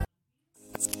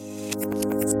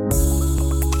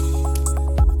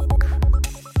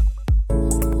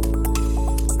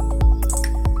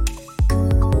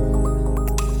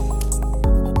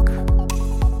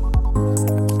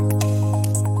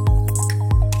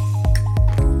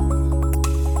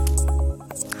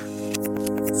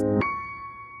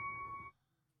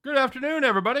afternoon,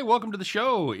 everybody. Welcome to the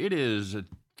show. It is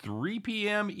 3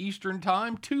 p.m. Eastern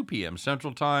Time, 2 p.m.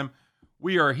 Central Time.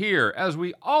 We are here, as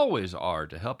we always are,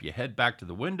 to help you head back to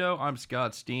the window. I'm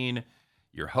Scott Steen,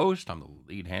 your host. I'm the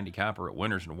lead handicapper at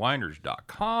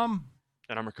winnersandwiners.com.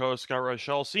 And I'm your co-host, Scott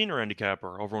Reichel, senior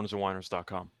handicapper over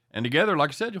winnersandwiners.com. And together,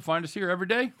 like I said, you'll find us here every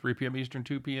day, 3 p.m. Eastern,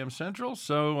 2 p.m. Central.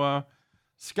 So,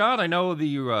 Scott, I know that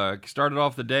you started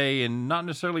off the day in not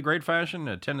necessarily great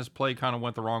fashion. Tennis play kind of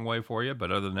went the wrong way for you,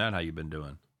 but other than that, how you been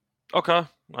doing? Okay,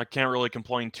 I can't really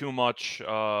complain too much.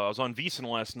 I was on VSiN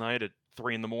last night at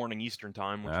 3 in the morning Eastern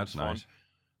Time, which was fun. Nice.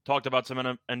 Talked about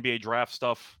some NBA draft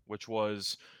stuff, which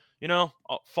was,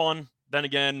 fun. Then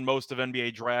again, most of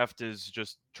NBA draft is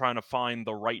just trying to find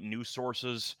the right news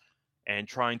sources and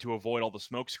trying to avoid all the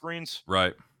smoke screens.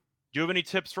 Right. Do you have any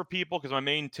tips for people? Because my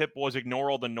main tip was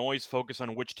ignore all the noise, focus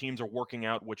on which teams are working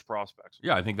out which prospects.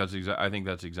 Yeah, I think that's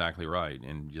exactly right,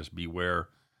 and just beware.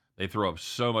 They throw up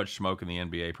so much smoke in the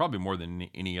NBA, probably more than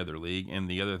any other league. And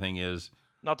the other thing is,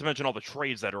 not to mention all the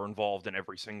trades that are involved in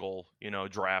every single,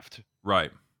 draft.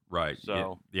 Right.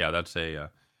 So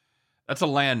that's a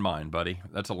landmine, buddy.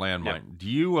 That's a landmine. Yeah. Do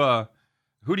you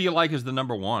who do you like as the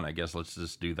number one? I guess let's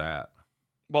just do that.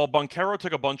 Well, Banchero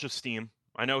took a bunch of steam.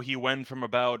 I know he went from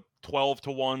about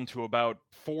 12-1 to about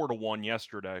 4-1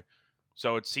 yesterday.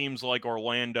 So it seems like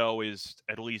Orlando is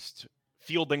at least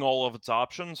fielding all of its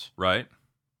options. Right.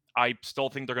 I still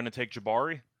think they're going to take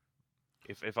Jabari,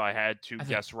 if I had to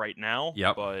guess right now.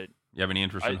 Yep. But you have any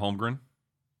interest in Holmgren?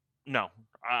 No.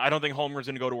 I don't think Holmgren's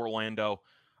going to go to Orlando.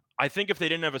 I think if they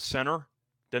didn't have a center,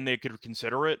 then they could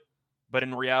consider it. But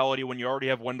in reality, when you already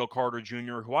have Wendell Carter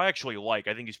Jr., who I actually like,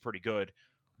 I think he's pretty good.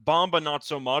 Bamba, not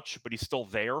so much, but he's still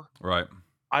there. Right.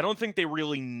 I don't think they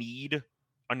really need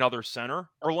another center.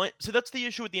 So that's the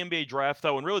issue with the NBA draft,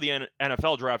 though, and really the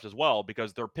NFL draft as well,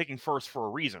 because they're picking first for a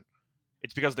reason.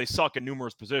 It's because they suck at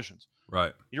numerous positions.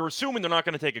 Right. You're assuming they're not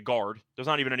going to take a guard. There's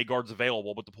not even any guards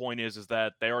available, but the point is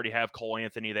that they already have Cole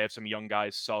Anthony. They have some young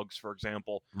guys, Suggs, for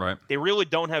example. Right. They really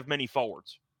don't have many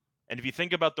forwards. And if you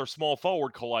think about their small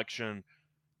forward collection,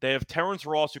 they have Terrence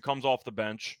Ross, who comes off the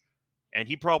bench, and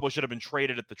he probably should have been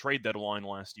traded at the trade deadline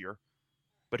last year.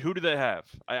 But who do they have?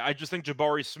 I just think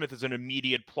Jabari Smith is an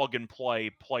immediate plug-and-play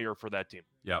player for that team.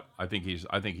 Yeah, I think he's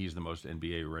the most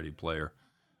NBA-ready player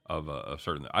of a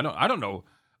certain. I don't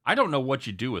know what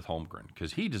you do with Holmgren,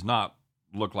 because he does not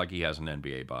look like he has an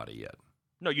NBA body yet.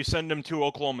 No, you send him to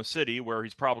Oklahoma City, where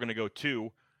he's probably going to go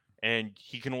to, and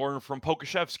he can learn from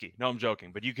Pokusevski. No, I'm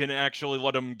joking, but you can actually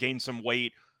let him gain some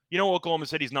weight. Oklahoma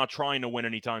City's not trying to win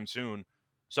anytime soon.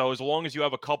 So as long as you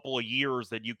have a couple of years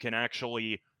that you can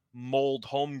actually mold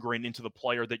Holmgren into the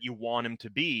player that you want him to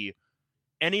be,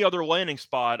 any other landing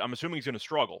spot, I'm assuming he's going to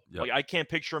struggle. Yep. Like, I can't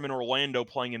picture him in Orlando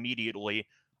playing immediately.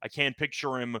 I can't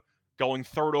picture him going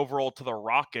third overall to the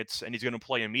Rockets and he's going to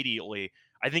play immediately.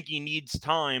 I think he needs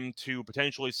time to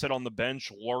potentially sit on the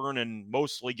bench, learn, and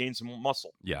mostly gain some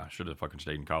muscle. Yeah, should have fucking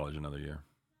stayed in college another year.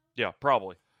 Yeah,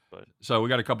 probably. But so we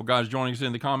got a couple guys joining us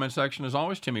in the comment section as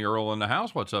always. Timmy Earl in the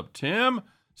house. What's up, Tim?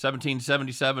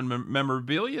 1777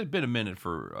 memorabilia. It's been a minute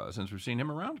since we've seen him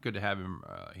around. Good to have him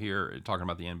here talking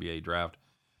about the NBA draft.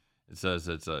 It says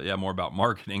it's more about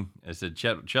marketing. It said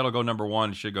Chet will go number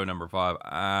 1, should go number 5.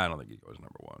 I don't think he goes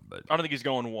number 1, but I don't think he's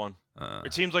going 1.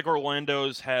 It seems like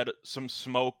Orlando's had some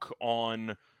smoke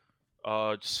on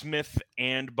Smith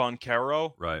and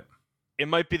Banchero. Right. It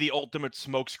might be the ultimate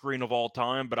smokescreen of all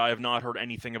time, but I have not heard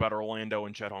anything about Orlando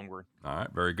and Chet Holmgren. All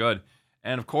right, very good.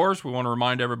 And, of course, we want to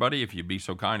remind everybody, if you'd be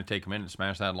so kind to take a minute and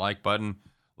smash that like button,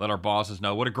 let our bosses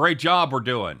know what a great job we're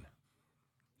doing.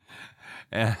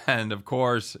 And, of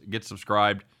course, get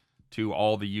subscribed to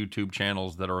all the YouTube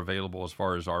channels that are available as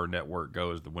far as our network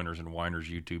goes, the Winners and Winers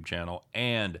YouTube channel,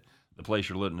 and the place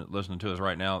you're listening to us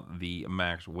right now, the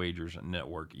Max Wagers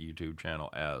Network YouTube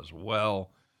channel as well.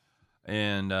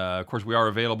 And, of course, we are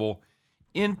available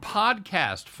in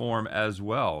podcast form as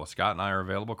well. Scott and I are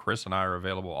available. Chris and I are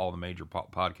available, all the major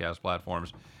podcast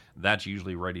platforms. That's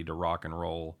usually ready to rock and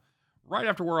roll right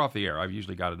after we're off the air. I've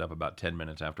usually got it up about 10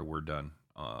 minutes after we're done.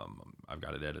 I've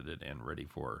got it edited and ready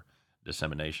for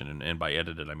dissemination. And by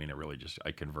edited, I mean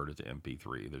I convert it to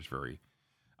MP3.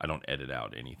 I don't edit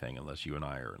out anything unless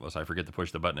I forget to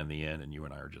push the button in the end and you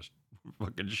and I are just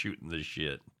fucking shooting this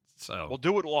shit. So we'll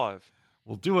do it live.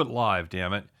 We'll do it live,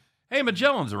 damn it. Hey,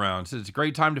 Magellan's around. Says it's a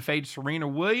great time to fade Serena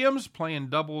Williams playing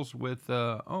doubles with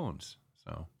Owens.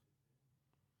 So,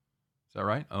 is that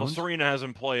right? Owens? Well, Serena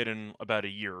hasn't played in about a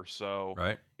year, so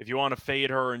right. If you want to fade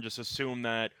her and just assume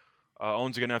that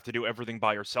Owens is going to have to do everything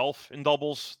by herself in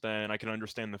doubles, then I can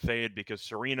understand the fade, because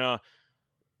Serena,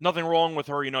 Nothing wrong with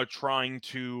her, trying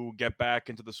to get back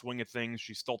into the swing of things.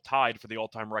 She's still tied for the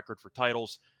all-time record for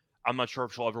titles. I'm not sure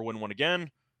if she'll ever win one again,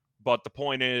 but the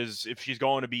point is, if she's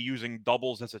going to be using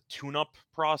doubles as a tune-up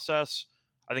process,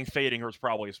 I think fading her is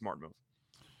probably a smart move.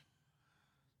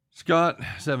 Scott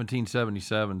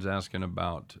 1777 is asking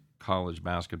about college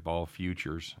basketball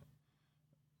futures.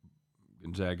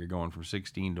 Gonzaga going from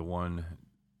 16-1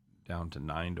 down to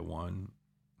 9-1.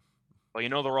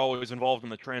 Well, they're always involved in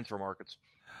the transfer markets.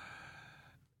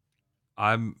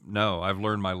 I've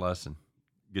learned my lesson.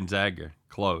 Gonzaga,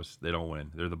 close. They don't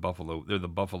win. They're the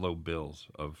Buffalo Bills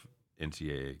of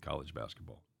NCAA college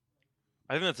basketball.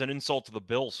 I think that's an insult to the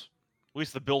Bills. At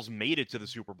least the Bills made it to the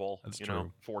Super Bowl. That's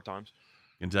true. 4 times.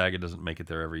 Gonzaga doesn't make it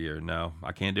there every year. No,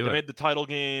 I can't do it. They made the title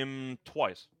game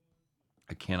twice.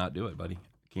 I cannot do it, buddy.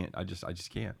 I just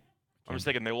can't. I'm just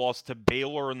thinking they lost to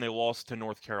Baylor and they lost to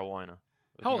North Carolina.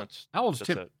 How old's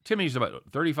Tim? Timmy's about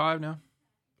 35 now.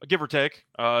 Give or take.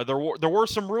 There were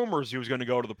some rumors he was going to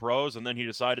go to the pros, and then he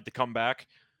decided to come back.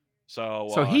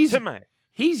 So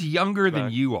he's younger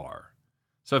than you are.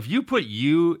 So if you put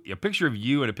a picture of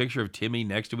you and a picture of Timmy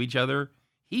next to each other,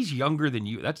 he's younger than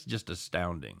you. That's just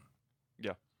astounding.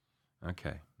 Yeah.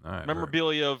 Okay. All right.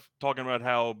 Memorabilia of talking about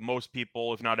how most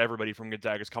people, if not everybody from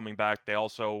Gonzaga is coming back. They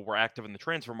also were active in the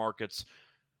transfer markets.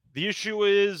 The issue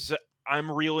is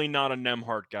I'm really not a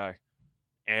Nembhard guy.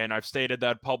 And I've stated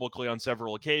that publicly on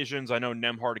several occasions. I know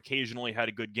Nembhard occasionally had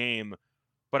a good game.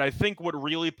 But I think what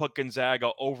really put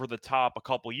Gonzaga over the top a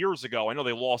couple years ago, I know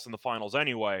they lost in the finals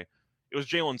anyway, it was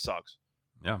Jalen Suggs.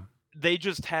 Yeah. They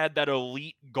just had that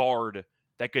elite guard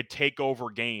that could take over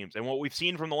games. And what we've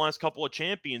seen from the last couple of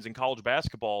champions in college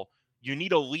basketball, you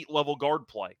need elite level guard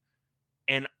play.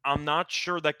 And I'm not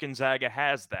sure that Gonzaga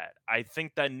has that. I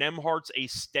think that Nembhard's a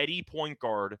steady point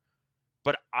guard,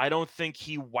 but I don't think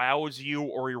he wows you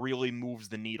or he really moves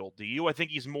the needle. Do you? I think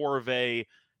he's more of a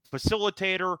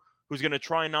facilitator who's going to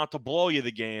try not to blow you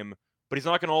the game, but he's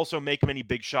not going to also make many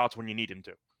big shots when you need him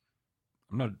to.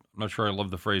 I'm not sure I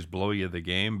love the phrase "blow you the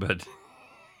game," but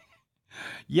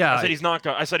yeah, I said he's not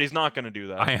going to do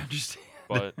that. I understand,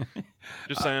 but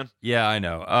just saying. Yeah, I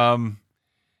know.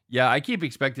 Yeah, I keep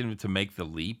expecting him to make the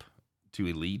leap to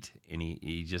elite, and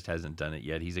he just hasn't done it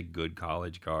yet. He's a good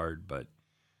college guard, but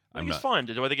he's fine.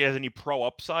 Do I think he has any pro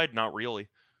upside? Not really.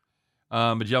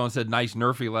 Magellan said, nice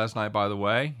Nerfy last night, by the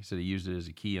way. He said he used it as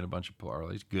a key in a bunch of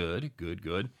parlays. Good.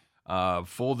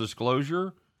 Full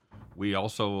disclosure, we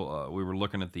also we were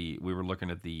looking at the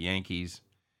Yankees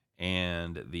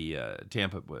and the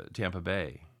Tampa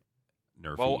Bay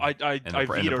Nerfy. Well, I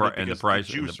vetoed it because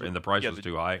the price was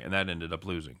too high, and that ended up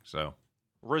losing. So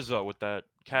Rizzo with that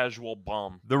casual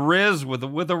bomb. The Riz with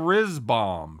a Riz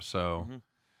bomb. So. Mm-hmm.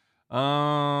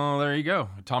 There you go.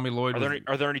 Tommy Lloyd.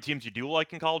 Are there any teams you do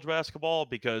like in college basketball?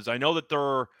 Because I know that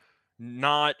they're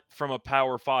not from a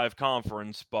Power 5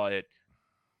 conference, but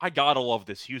I gotta love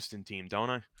this Houston team, don't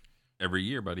I? Every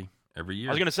year, buddy. Every year.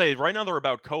 I was gonna say right now they're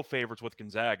about co-favorites with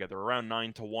Gonzaga. They're around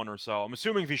 9-1 or so. I'm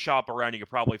assuming if you shop around, you could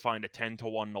probably find a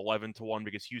 10-1, 11-1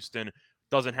 because Houston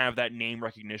doesn't have that name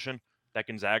recognition that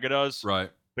Gonzaga does. Right.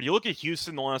 But you look at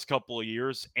Houston the last couple of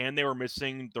years, and they were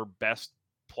missing their best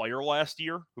player last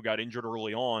year who got injured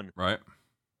early on. Right.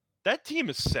 That team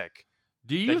is sick.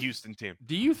 That Houston team.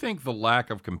 Do you think the lack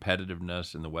of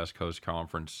competitiveness in the West Coast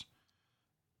Conference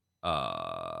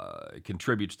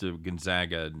contributes to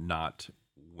Gonzaga not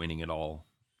winning it all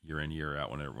year in, year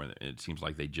out when it seems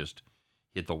like they just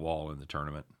hit the wall in the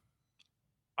tournament?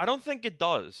 I don't think it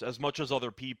does as much as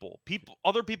other people.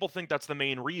 Other people think that's the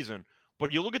main reason.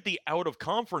 But you look at the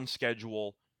out-of-conference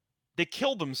schedule, they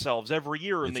kill themselves every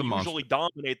year, and they usually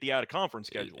dominate the out-of-conference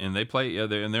schedule. And they play,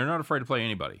 and they're not afraid to play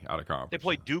anybody out of conference. They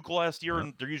played Duke last year,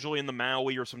 and they're usually in the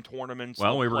Maui or some tournaments.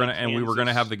 Well, we were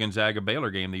gonna have the Gonzaga Baylor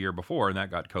game the year before, and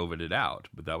that got COVIDed out.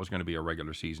 But that was going to be a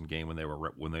regular season game when they were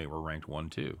ranked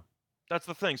 1-2. That's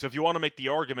the thing. So if you want to make the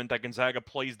argument that Gonzaga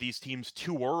plays these teams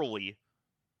too early,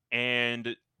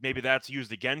 and maybe that's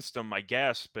used against them, I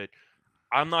guess, but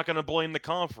I'm not going to blame the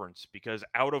conference because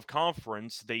out of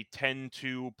conference, they tend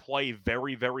to play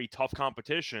very, very tough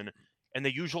competition, and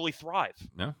they usually thrive.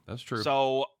 Yeah, that's true.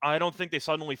 So I don't think they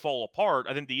suddenly fall apart.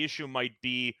 I think the issue might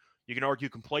be, you can argue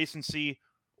complacency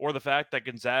or the fact that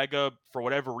Gonzaga, for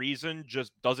whatever reason,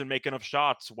 just doesn't make enough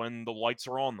shots when the lights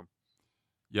are on them.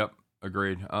 Yep,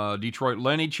 agreed. Detroit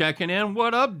Lenny checking in.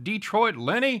 What up, Detroit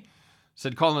Lenny?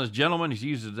 Said calling us gentlemen. He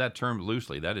uses that term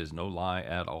loosely. That is no lie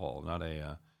at all.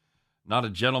 Not a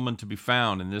gentleman to be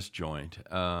found in this joint.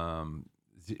 I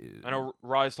know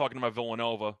Rye's talking about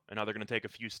Villanova and how they're going to take a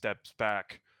few steps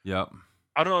back. Yep.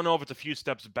 I don't know if it's a few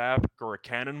steps back or a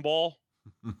cannonball,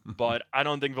 but I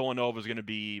don't think Villanova is going to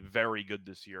be very good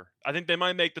this year. I think they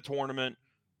might make the tournament,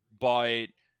 but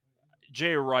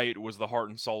Jay Wright was the heart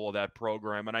and soul of that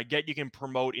program, and I get you can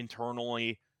promote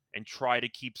internally and try to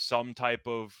keep some type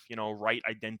of, Wright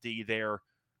identity there.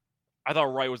 I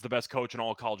thought Wright was the best coach in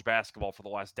all of college basketball for the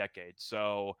last decade.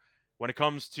 So when it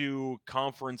comes to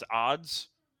conference odds,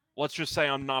 let's just say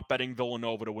I'm not betting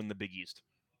Villanova to win the Big East.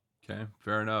 Okay,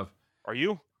 fair enough. Are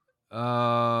you?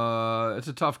 It's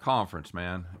a tough conference,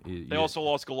 man. They also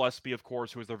lost Gillespie, of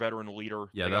course, who was their veteran leader.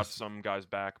 Yeah, they got some guys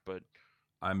back, but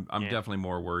I'm definitely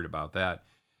more worried about that.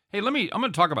 Hey, I'm going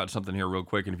to talk about something here real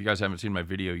quick, and if you guys haven't seen my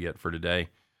video yet for today,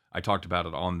 I talked about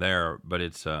it on there, but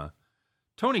it's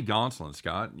Tony Gonsolin,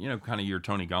 Scott. Kind of year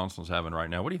Tony Gonsolin's having right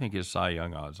now. What do you think his Cy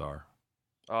Young odds are?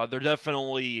 They're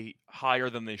definitely higher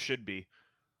than they should be.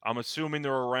 I'm assuming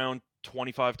they're around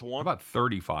 25 to 1. About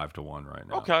 35 to 1 right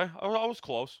now. Okay, I was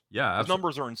close. Yeah, his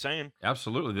numbers are insane.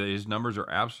 Absolutely, his numbers are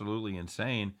absolutely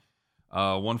insane.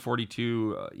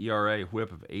 142 ERA,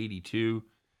 WHIP of 82.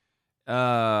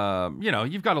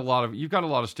 You've got a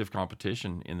lot of stiff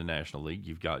competition in the National League.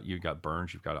 You've got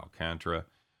Burns, you've got Alcantara,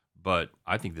 but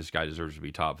I think this guy deserves to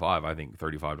be top 5. I think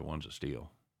 35 to 1's a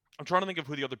steal. I'm trying to think of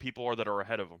who the other people are that are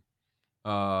ahead of him.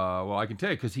 Well, I can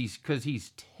tell you because he's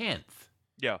 10th.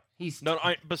 Yeah, he's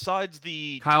besides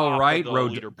the Kyle Wright,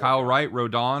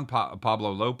 Rodon,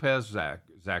 Pablo Lopez, Zach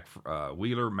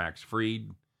Wheeler, Max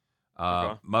Fried,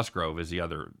 Musgrove is the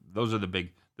other. Those are the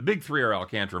big 3 are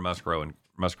Alcantara,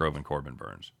 Musgrove, and Corbin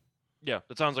Burns. Yeah,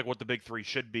 that sounds like what the big 3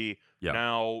 should be. Yeah.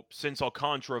 Now, since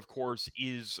Alcantara, of course,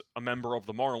 is a member of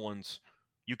the Marlins,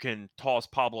 you can toss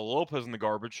Pablo Lopez in the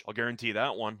garbage. I'll guarantee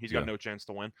that one. He's got no chance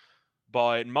to win.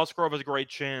 But Musgrove has a great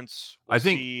chance. I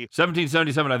think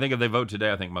 1777, I think if they vote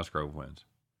today, I think Musgrove wins.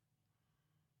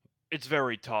 It's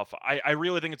very tough. I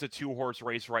really think it's a 2-horse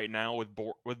race right now with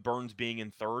Burns being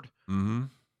in 3rd. Mm-hmm.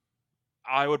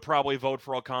 I would probably vote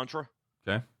for Alcantara.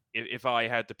 Okay. If I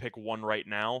had to pick one right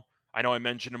now. I know I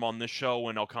mentioned him on this show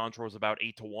when Alcantara was about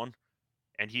 8 to 1,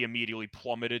 and he immediately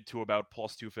plummeted to about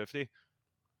plus 250.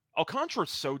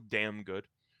 Alcantara's so damn good.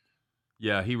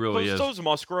 Yeah, he really is. So's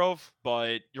Musgrove,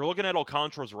 but you're looking at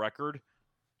Alcantara's record.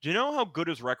 Do you know how good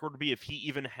his record would be if he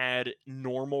even had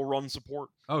normal run support?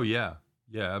 Oh, yeah.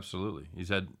 Yeah, absolutely.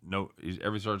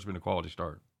 Every start's been a quality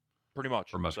start. Pretty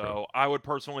much. For Musgrove. So I would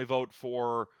personally vote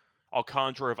for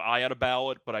Alcantara if I had a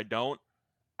ballot, but I don't.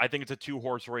 I think it's a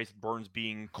 2-horse race, Burns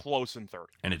being close in 3rd.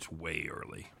 And it's way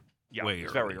early. Yeah, way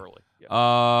it's early. Very early.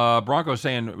 Yeah. Broncos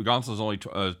saying Gonsolin's only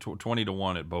 20 to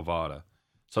 1 at Bovada.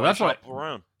 So that's what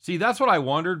that's what I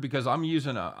wondered, because I'm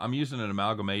using an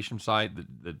amalgamation site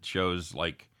that shows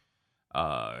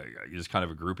just kind of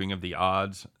a grouping of the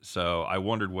odds. So I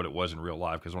wondered what it was in real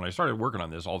life, because when I started working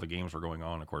on this, all the games were going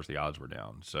on. Of course, the odds were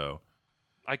down. So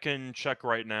I can check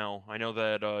right now. I know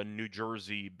that New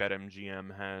Jersey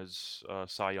BetMGM has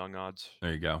Cy Young odds.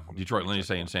 There you go. Detroit Lenny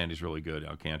saying Sandy's really good.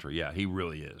 Alcantara, yeah, he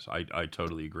really is. I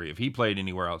totally agree. If he played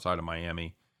anywhere outside of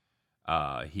Miami,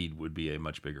 he would be a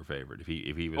much bigger favorite if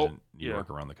he was in New York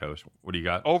around the coast. What do you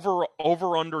got?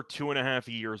 Over under 2.5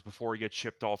 years before he gets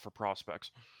shipped off for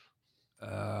prospects.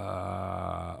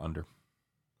 Under.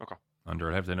 Okay. Under.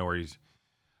 I'd have to know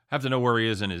where he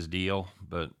is in his deal,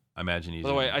 but I imagine he's. By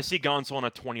the way, I see Gonsolin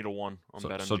at 20 to 1 on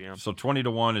BetMGM. So 20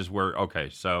 to 1 is where. Okay,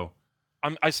 so.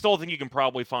 I still think you can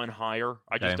probably find higher.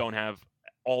 I just don't have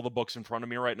all the books in front of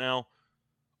me right now.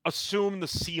 Assume the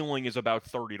ceiling is about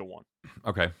 30 to 1.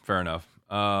 Okay, fair enough.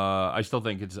 I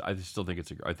think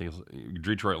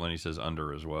Detroit Lenny says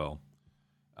under as well.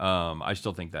 I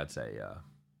still think that's an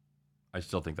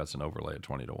overlay at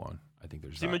 20 to 1. I think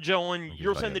there's. See, Magellan,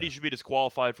 you're saying that he should be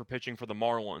disqualified for pitching for the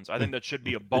Marlins. I think that should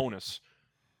be a bonus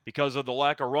because of the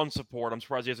lack of run support. I'm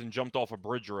surprised he hasn't jumped off a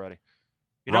bridge already.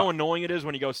 You know how annoying it is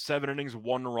when you go 7 innings,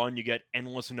 1 run, you get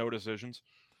endless no decisions.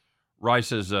 Rice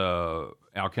says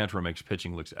Alcantara makes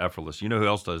pitching looks effortless. You know who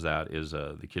else does that is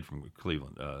the kid from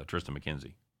Cleveland, Tristan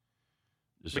McKenzie.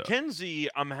 McKenzie,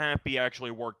 I'm happy actually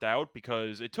worked out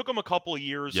because it took him a couple of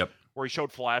years where he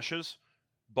showed flashes,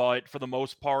 but for the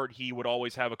most part, he would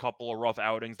always have a couple of rough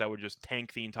outings that would just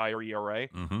tank the entire ERA.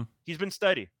 Mm-hmm. He's been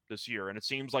steady this year, and it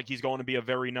seems like he's going to be a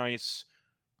very nice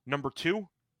number 2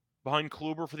 behind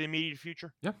Kluber for the immediate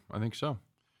future. Yeah, I think so.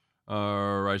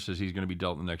 Rice says he's going to be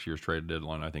dealt in the next year's trade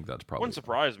deadline. I think that's probably. Wouldn't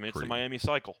surprise me. It's the Miami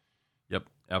cycle. Yep,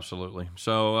 absolutely.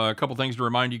 So a couple things to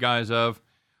remind you guys of.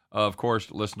 Of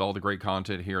course, listen to all the great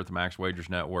content here at the Max Wagers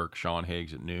Network. Sean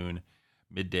Higgs at noon,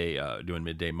 midday doing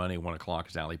midday money. 1 o'clock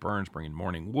is Allie Burns bringing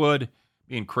morning wood.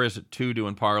 Me and Chris at 2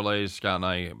 doing parlays. Scott and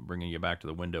I bringing you back to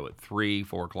the window at 3.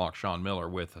 4 o'clock, Sean Miller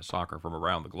with soccer from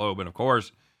around the globe. And of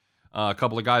course, A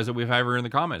couple of guys that we've had here in the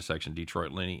comment section,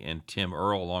 Detroit Lenny and Tim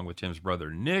Earl, along with Tim's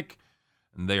brother Nick.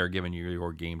 And they are giving you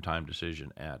your game time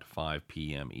decision at 5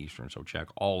 p.m. Eastern. So check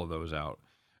all of those out.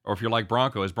 Or if you're like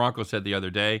Bronco, as Bronco said the other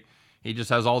day, he just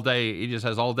has all day. He just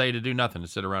has all day to do nothing, to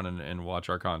sit around and watch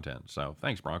our content. So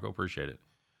thanks, Bronco. Appreciate it.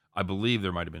 I believe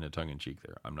there might have been a tongue-in-cheek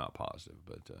there. I'm not positive.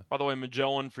 But by the way,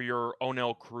 Magellan, for your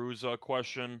Onel Cruz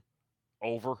question,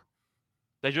 over.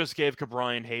 They just gave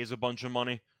Cabrian Hayes a bunch of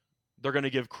money. They're going to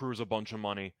give Cruz a bunch of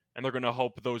money, and they're going to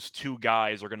hope those two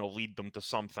guys are going to lead them to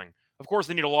something. Of course,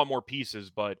 they need a lot more pieces,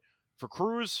 but for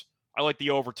Cruz, I like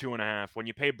the over 2.5. When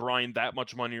you pay Brian that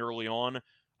much money early on,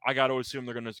 I got to assume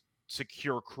they're going to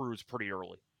secure Cruz pretty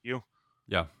early. You?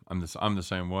 Yeah, I'm the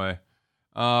same way.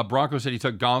 Bronco said he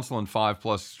took Gonsolin 5+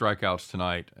 strikeouts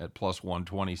tonight at plus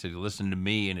 120. He said he listened to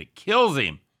me, and it kills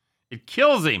him. It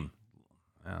kills him.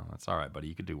 Well, that's all right, buddy.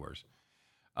 You could do worse.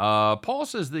 Paul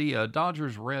says the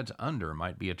Dodgers-Reds under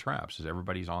might be a trap. Says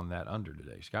everybody's on that under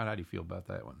today. Scott, how do you feel about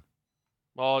that one?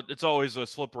 Well, it's always a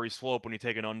slippery slope when you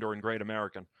take an under in Great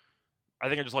American. I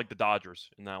think I just like the Dodgers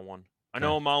in that one. I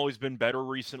know Molly's been better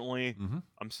recently. Mm-hmm.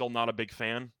 I'm still not a big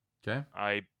fan. Okay.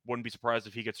 I wouldn't be surprised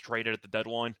if he gets traded at the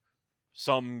deadline.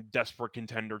 Some desperate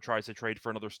contender tries to trade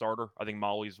for another starter. I think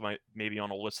Molly's maybe on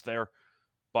a list there.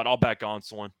 But I'll back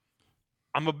Gonsolin.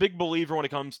 I'm a big believer when it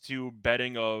comes to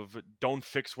betting of don't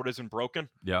fix what isn't broken.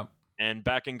 Yeah. And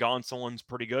backing Gonsolin's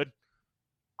pretty good.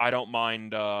 I don't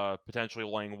mind potentially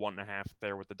laying 1.5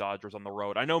 there with the Dodgers on the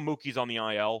road. I know Mookie's on the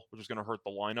IL, which is going to hurt the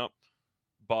lineup.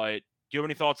 But do you have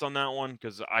any thoughts on that one?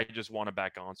 Because I just want to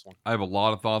back Gonsolin. I have a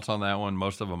lot of thoughts on that one.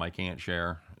 Most of them I can't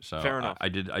share. So fair enough. I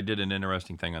did an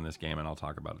interesting thing on this game, and I'll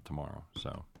talk about it tomorrow.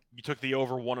 So you took the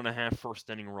over 1.5 first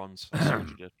inning runs. I see what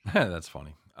you did. That's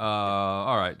funny.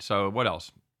 All right. So what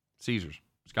else? Caesars.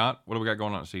 Scott, what do we got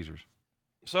going on at Caesars?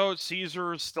 So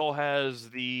Caesars still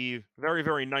has the very,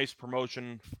 very nice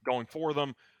promotion going for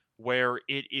them, where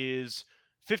it is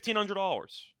 $1,500.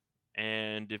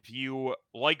 And if you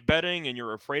like betting and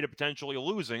you're afraid of potentially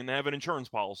losing, they have an insurance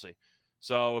policy.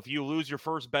 So if you lose your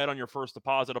first bet on your first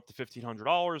deposit up to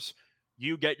 $1,500,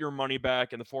 you get your money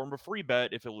back in the form of a free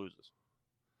bet if it loses.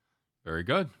 Very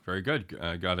good. Very good.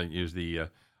 Got to use the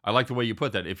I like the way you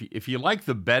put that. If you like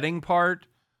the betting part,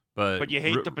 but you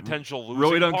hate the potential losing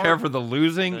really don't part, care for the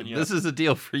losing, then, yeah. This is a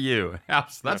deal for you.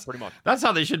 That's pretty much. That's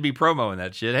how they should be promoting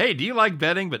that shit. Hey, do you like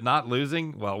betting but not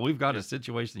losing? Well, we've got a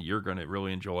situation that you're going to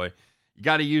really enjoy. You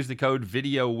got to use the code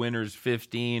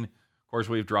VideoWinners15. Of course,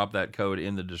 we've dropped that code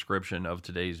in the description of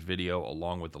today's video,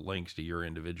 along with the links to your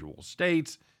individual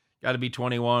states. Got to be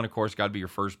 21. Of course, got to be your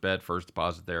first bet, first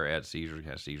deposit there at Caesars.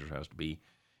 Caesars has to be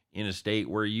in a state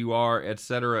where you are, et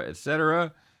cetera, et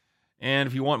cetera. And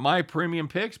if you want my premium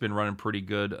picks, been running pretty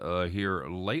good here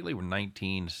lately. We're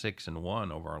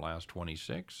 19-6-1 over our last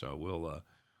 26. So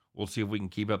we'll see if we can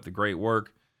keep up the great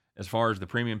work. As far as the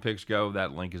premium picks go,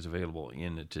 that link is available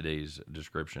in today's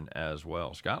description as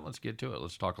well. Scott, let's get to it.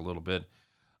 Let's talk a little bit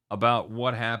about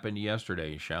what happened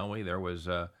yesterday, shall we? There was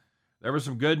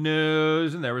some good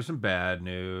news, and there was some bad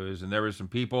news, and there were some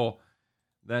people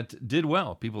that did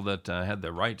well, people that had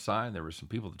the right side. There were some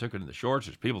people that took it in the shorts.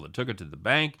 There's people that took it to the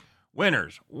bank.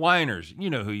 Winners, whiners, you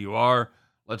know who you are.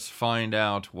 Let's find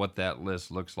out what that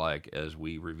list looks like as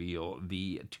we reveal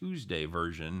the Tuesday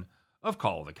version of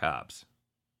Call the Cops.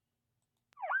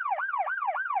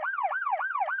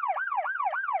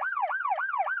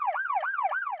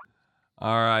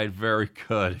 All right, very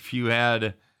good. If you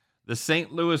had the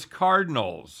St. Louis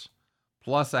Cardinals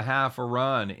plus a half a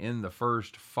run in the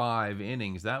first 5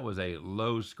 innings, that was a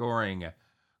low-scoring,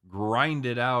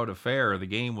 grinded-out affair. The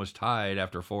game was tied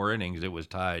after 4 innings. It was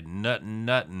tied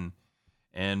nuttin'.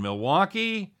 And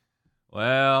Milwaukee,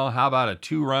 well, how about a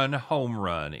 2-run home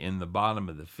run in the bottom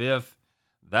of the 5th?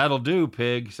 That'll do,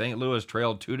 pig. St. Louis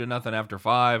trailed 2-0 after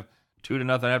 5,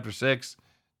 2-0 after 6,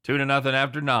 2-0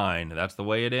 after 9. That's the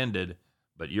way it ended.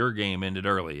 But your game ended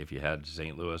early if you had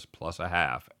St. Louis plus a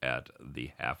half at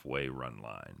the halfway run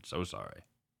line. So sorry.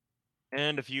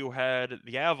 And if you had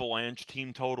the Avalanche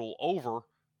team total over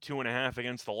 2.5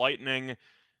 against the Lightning,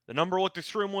 the number looked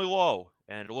extremely low.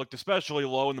 And it looked especially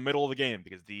low in the middle of the game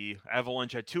because the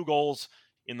Avalanche had 2 goals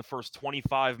in the first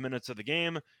 25 minutes of the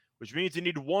game, which means you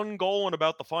need 1 goal in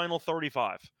about the final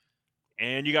 35.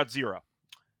 And you got 0.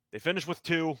 They finished with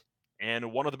 2,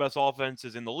 and one of the best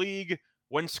offenses in the league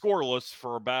went scoreless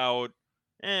for about,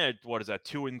 2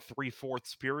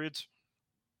 3/4 periods.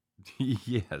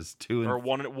 Yes, 2 or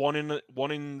one in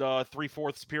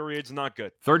 3/4 periods. Not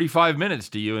good. 35 minutes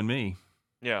to you and me.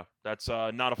 Yeah, that's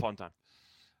not a fun time.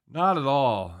 Not at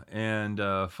all. And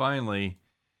finally,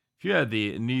 If you had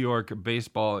the New York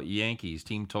baseball Yankees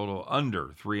team total under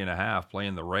 3.5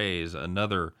 playing the Rays,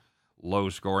 another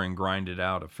low-scoring,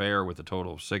 grinded-out affair with a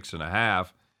total of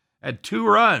 6.5, had 2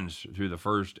 runs through the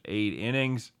first 8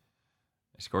 innings.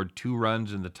 They scored 2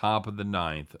 runs in the top of the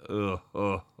 9th.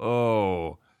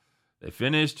 They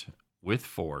finished with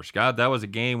 4. Scott, that was a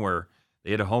game where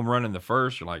they hit a home run in the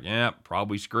first. You're like, yeah,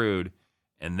 probably screwed.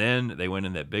 And then they went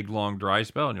in that big, long, dry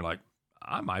spell, and you're like,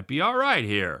 I might be all right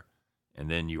here. And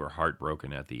then you were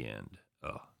heartbroken at the end.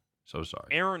 Oh, so sorry.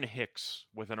 Aaron Hicks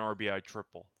with an RBI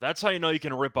triple. That's how you know you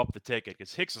can rip up the ticket,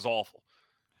 because Hicks is awful.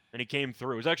 And he came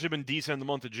through. He's actually been decent in the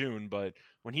month of June, but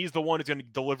when he's the one who's going to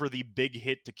deliver the big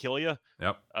hit to kill you,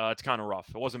 it's kind of rough.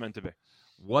 It wasn't meant to be.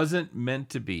 Wasn't meant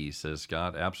to be, says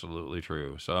Scott. Absolutely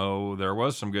true. So there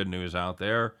was some good news out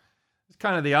there. It's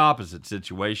kind of the opposite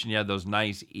situation. You had those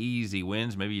nice, easy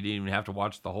wins. Maybe you didn't even have to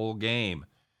watch the whole game.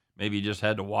 Maybe you just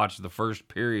had to watch the first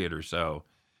period or so.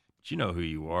 But you know who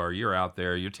you are. You're out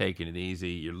there. You're taking it easy.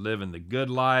 You're living the good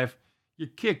life. You're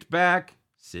kicked back,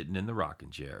 sitting in the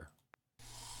rocking chair.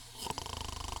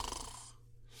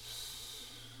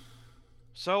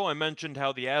 So I mentioned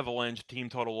how the Avalanche team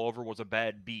total over was a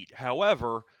bad beat.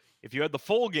 However, if you had the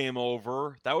full game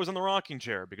over, that was in the rocking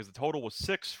chair because the total was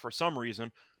 6 for some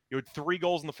reason. You had 3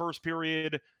 goals in the first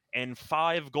period and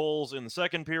 5 goals in the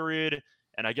second period.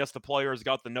 And I guess the players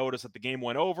got the notice that the game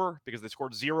went over because they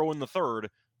scored 0 in the third,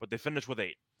 but they finished with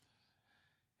 8.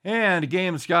 And a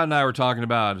game Scott and I were talking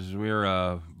about is we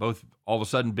were both all of a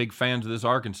sudden big fans of this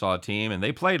Arkansas team, and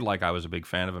they played like I was a big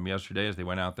fan of them yesterday as they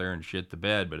went out there and shit the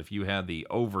bed. But if you had the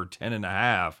over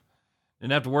 10.5,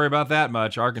 didn't have to worry about that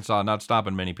much. Arkansas not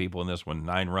stopping many people in this one.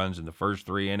 9 runs in the first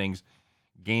 3 innings.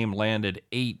 Game landed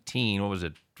 18. What was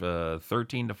it?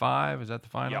 13-5? Is that the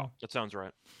final? Yeah, that sounds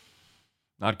right.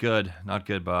 Not good. Not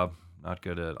good, Bob. Not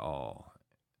good at all.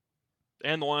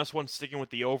 And the last one, sticking with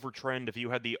the over trend, if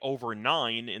you had the over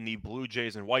 9 in the Blue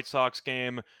Jays and White Sox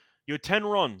game, you had 10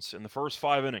 runs in the first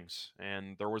 5 innings,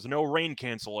 and there was no rain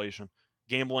cancellation.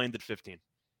 Game landed 15.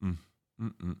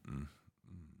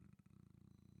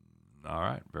 All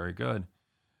right, very good.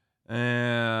 Okay,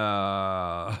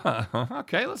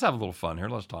 let's have a little fun here.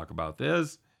 Let's talk about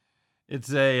this.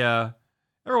 It's a...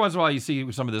 every once in a while, you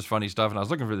see some of this funny stuff, and I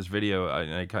was looking for this video,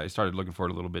 and I started looking for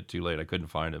it a little bit too late. I couldn't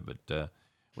find it, but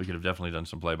we could have definitely done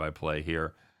some play-by-play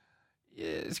here.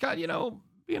 Scott,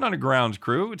 being on a grounds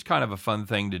crew, it's kind of a fun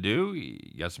thing to do.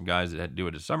 You got some guys that do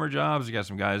it as summer jobs. You got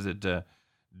some guys that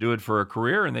do it for a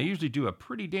career, and they usually do a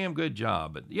pretty damn good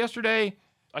job. But yesterday...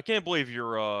 I can't believe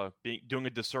you're doing a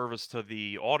disservice to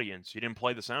the audience. You didn't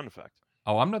play the sound effect.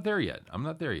 Oh, I'm not there yet. You're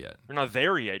not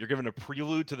there yet. You're giving a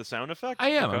prelude to the sound effect? I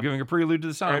am. Okay. I'm giving a prelude to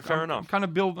the sound. All right, fair enough. I'm kind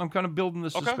of building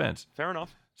the suspense. Fair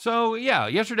enough. So, yeah,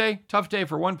 yesterday, tough day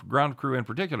for one ground crew in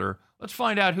particular. Let's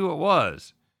find out who it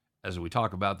was as we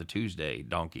talk about the Tuesday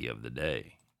donkey of the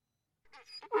day.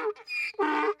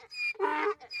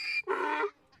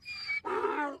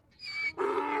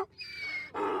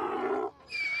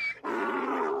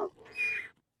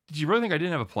 Did you really think I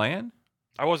didn't have a plan?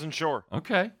 I wasn't sure.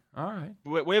 Okay. All right.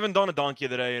 We haven't done a donkey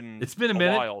of the day in It's been a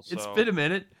minute. while. So. It's been a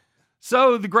minute.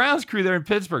 So the grounds crew there in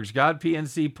Pittsburgh, Scott,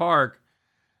 PNC Park,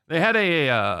 they had a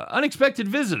unexpected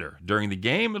visitor during the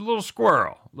game, a little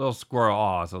squirrel. Oh, it's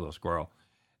a little squirrel.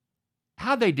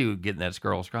 How'd they do getting that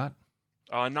squirrel, Scott?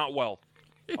 Not well.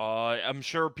 I'm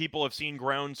sure people have seen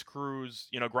ground crews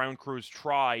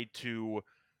try to,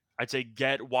 I'd say,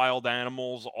 get wild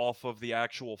animals off of the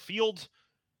actual field.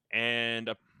 And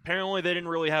apparently they didn't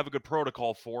really have a good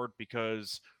protocol for it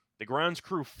because the grounds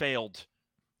crew failed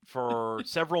for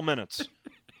several minutes.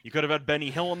 You could have had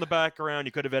Benny Hill in the background.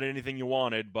 You could have had anything you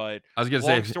wanted. But I was going to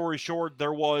say, long story short,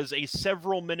 there was a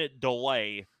several-minute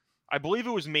delay. I believe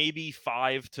it was maybe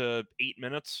 5 to 8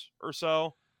 minutes or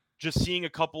so. Just seeing a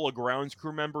couple of grounds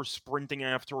crew members sprinting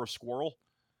after a squirrel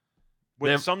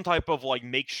with some type of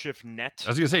makeshift net. I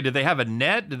was going to say, did they have a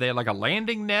net? Did they have a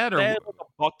landing net? Or they had a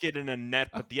bucket and a net,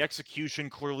 but the execution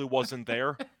clearly wasn't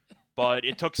there. But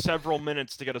it took several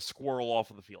minutes to get a squirrel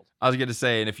off of the field. I was going to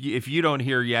say, and if you don't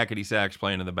hear yakety sax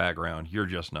playing in the background, you're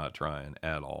just not trying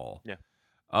at all.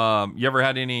 Yeah. You ever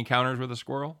had any encounters with a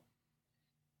squirrel?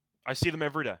 I see them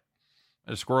every day.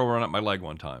 A squirrel run up my leg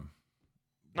one time.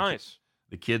 Nice.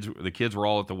 The kids were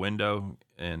all at the window,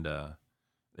 and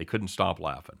they couldn't stop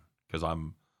laughing because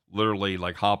I'm literally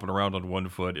hopping around on one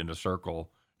foot in a circle,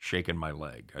 shaking my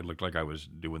leg. I looked like I was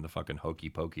doing the fucking hokey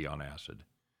pokey on acid.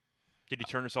 Did you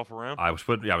turn yourself around? I was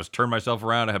turning myself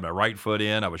around. I had my right foot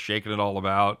in. I was shaking it all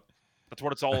about. That's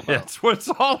what it's all about. That's what it's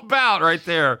all about right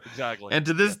there. Exactly. And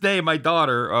to this day, my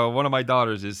daughter, one of my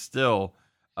daughters, is still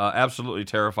absolutely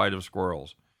terrified of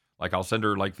squirrels. Like I'll send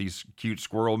her like these cute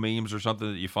squirrel memes or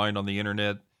something that you find on the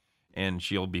internet, and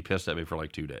she'll be pissed at me for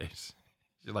like 2 days.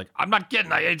 She's like, "I'm not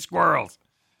kidding. I hate squirrels."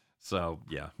 So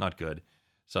yeah, not good.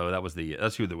 So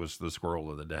that's who that was the squirrel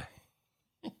of the day.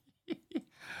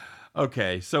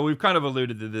 Okay, so we've kind of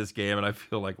alluded to this game, and I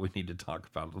feel like we need to talk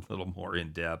about it a little more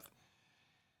in depth.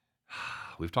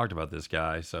 We've talked about this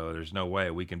guy, so there's no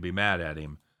way we can be mad at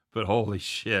him. But holy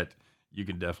shit, you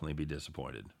can definitely be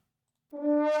disappointed.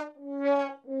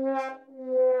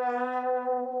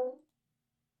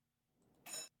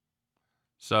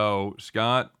 So,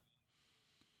 Scott,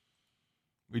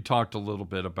 we talked a little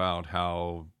bit about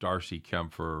how Darcy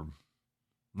Kempfer,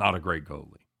 not a great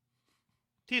goalie.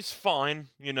 He's fine,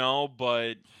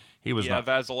 but He was not.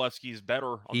 Vasilevsky's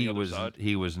better on the other side.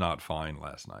 He was not fine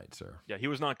last night, sir. Yeah, he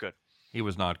was not good. He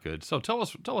was not good. So tell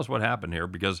us what happened here,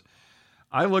 because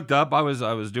I looked up. I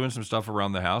was doing some stuff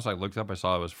around the house. I looked up. I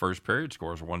saw it was first period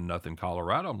scores 1-0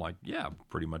 Colorado. I'm like, yeah,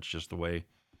 pretty much just the way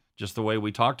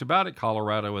we talked about it.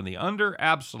 Colorado in the under,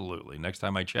 absolutely. Next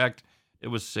time I checked, it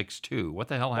was 6-2. What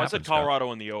the hell happened? I said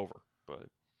Colorado in the over, but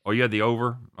oh, you had the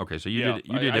over. Okay, so you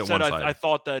did it one side. I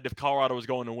thought that if Colorado was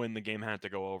going to win, the game had to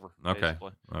go over. Okay,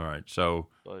 basically. All right. So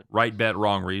right bet,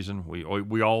 wrong reason.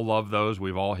 We all love those.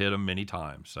 We've all hit them many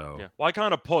times. So yeah, well, I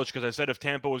kind of pushed because I said if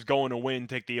Tampa was going to win,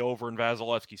 take the over and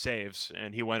Vasilevsky saves,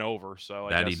 and he went over. So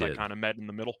I guess I kind of met in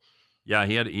the middle. Yeah,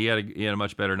 he had a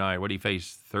much better night. What did he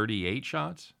face? 38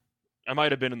 shots. I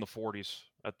might have been in the 40s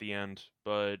at the end,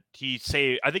 but he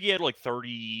saved. I think he had like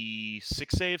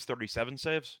 36 saves, 37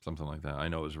 saves, something like that. I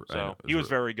know it was. So he was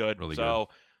very good. Really so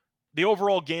good. The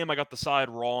overall game, I got the side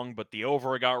wrong, but the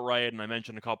over I got right, and I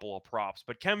mentioned a couple of props.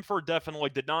 But Kempfer definitely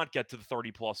did not get to the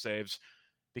 30-plus saves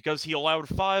because he allowed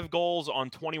 5 goals on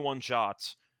 21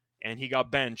 shots, and he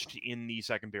got benched in the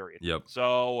second period. Yep.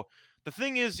 So the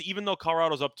thing is, even though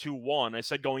Colorado's up 2-1, I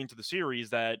said going into the series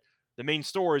that the main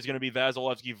story is going to be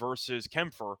Vasilevsky versus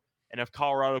Kempfer, and if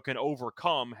Colorado can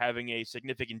overcome having a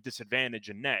significant disadvantage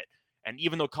in net. And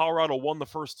even though Colorado won the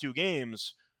first 2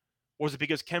 games, was it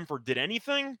because Kempfer did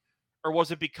anything? Or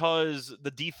was it because the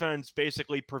defense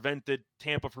basically prevented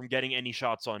Tampa from getting any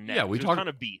shots on net? Yeah, we talked kind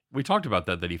of beat. We talked about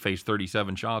that he faced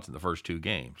 37 shots in the first 2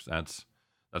 games.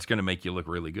 That's going to make you look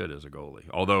really good as a goalie.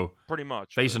 Although pretty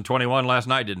much facing 21 last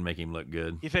night didn't make him look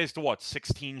good. He faced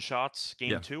 16 shots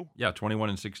game 2? Yeah, 21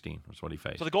 and 16 was what he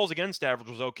faced. So the goals against average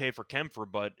was okay for Kempfer,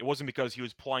 but it wasn't because he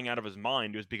was playing out of his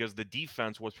mind. It was because the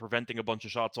defense was preventing a bunch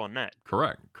of shots on net.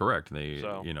 Correct.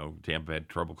 Tampa had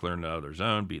trouble clearing out of their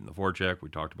zone, beating the forecheck. We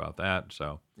talked about that.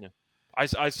 So yeah,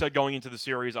 I said going into the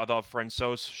series, I thought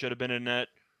Francouz should have been in net.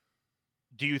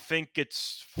 Do you think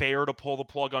it's fair to pull the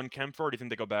plug on Kempfer, or do you think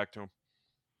they go back to him?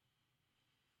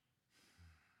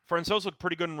 Francouz looked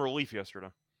pretty good in relief yesterday.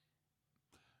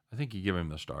 I think you give him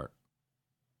the start.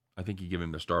 I think you give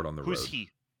him the start on the road. Who's he?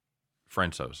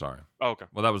 Francouz, sorry. Oh, okay.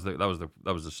 Well, that was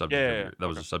the subject. Yeah.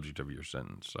 Was the subject of your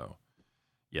sentence. So,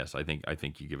 yes, I think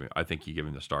you give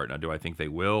him the start. Now, do I think they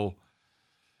will?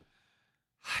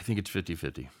 I think it's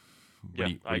 50-50. Yeah,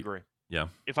 I agree. Yeah.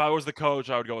 If I was the coach,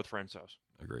 I would go with Francouz.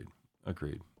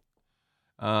 Agreed.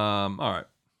 All right.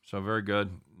 So very good.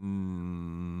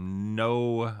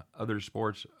 No other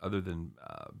sports other than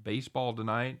baseball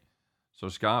tonight. So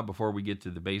Scott, before we get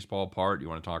to the baseball part, do you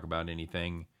want to talk about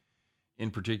anything in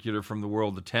particular from the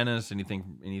world of tennis?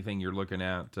 Anything you're looking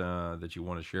at that you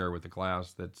want to share with the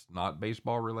class that's not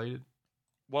baseball related?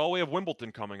 Well, we have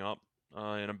Wimbledon coming up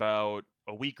in about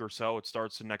a week or so. It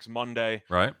starts next Monday.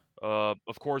 Right.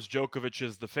 Of course, Djokovic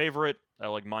is the favorite at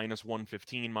like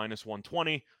 -115,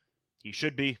 -120. He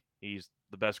should be. He's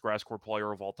the best grass court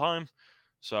player of all time.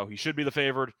 So he should be the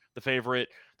favorite.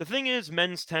 The thing is,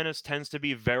 men's tennis tends to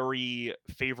be very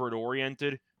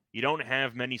favorite-oriented. You don't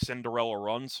have many Cinderella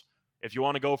runs. If you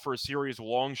want to go for a serious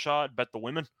long shot, bet the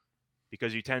women,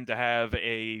 because you tend to have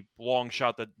a long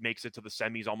shot that makes it to the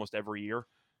semis almost every year.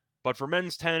 But for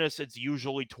men's tennis, it's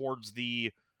usually towards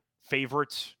the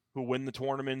favorites who win the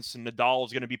tournaments, and Nadal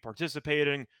is going to be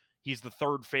participating. He's the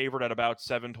third favorite at about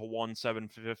 7-1,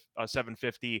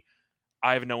 750.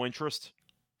 I have no interest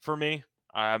for me.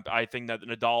 I think that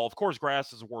Nadal, of course,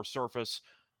 grass is a worse surface,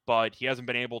 but he hasn't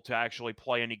been able to actually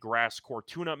play any grass court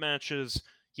tune-up matches.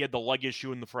 He had the leg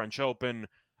issue in the French Open.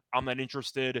 I'm not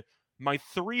interested. My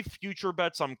 3 future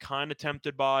bets I'm kind of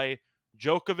tempted by.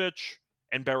 Djokovic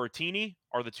and Berrettini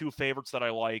are the 2 favorites that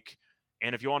I like.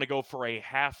 And if you want to go for a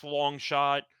half long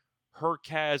shot,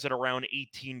 Hurkacz at around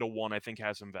 18-1, I think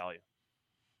has some value.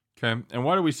 Okay. And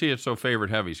why do we see it so favorite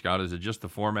heavy, Scott? Is it just the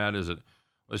format?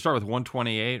 Let's start with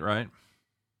 128, right?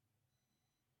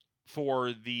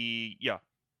 For the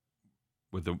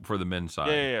men's side.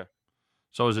 Yeah.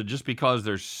 So is it just because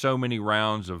there's so many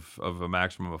rounds of a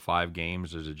maximum of 5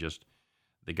 games? Is it just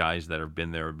the guys that have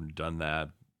been there and done that?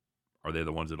 Are they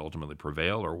the ones that ultimately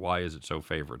prevail, or why is it so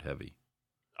favorite heavy?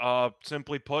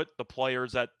 Simply put, the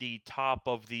players at the top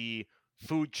of the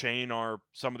food chain are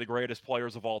some of the greatest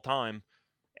players of all time,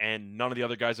 and none of the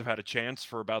other guys have had a chance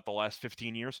for about the last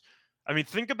 15 years. I mean,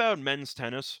 think about men's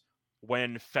tennis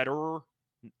when Federer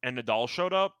and Nadal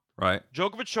showed up. Right,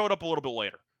 Djokovic showed up a little bit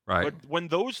later. right. But when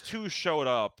those two showed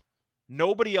up,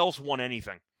 nobody else won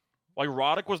anything. Like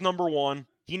Roddick was number one.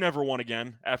 He never won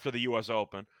again after the U.S.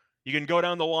 Open. You can go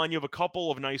down the line. You have a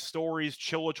couple of nice stories.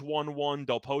 Cilic won one.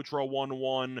 Del Potro won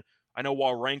one. I know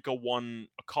Wawrinka won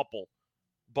a couple.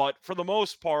 But for the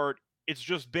most part, it's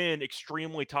just been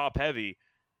extremely top heavy.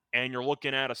 And you're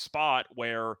looking at a spot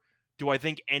where do I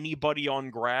think anybody on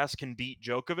grass can beat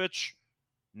Djokovic?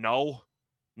 No,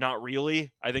 not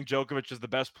really. I think Djokovic is the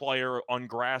best player on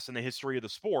grass in the history of the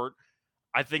sport.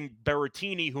 I think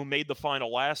Berrettini, who made the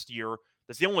final last year,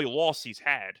 that's the only loss he's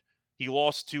had. He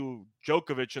lost to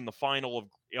Djokovic in the final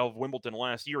of Wimbledon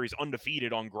last year. He's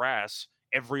undefeated on grass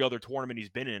every other tournament he's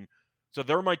been in. So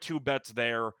they're my two bets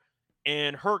there.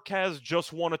 And Hurkacz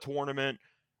just won a tournament.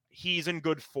 He's in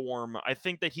good form. I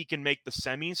think that he can make the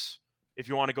semis if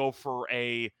you want to go for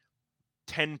a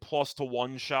 10 plus to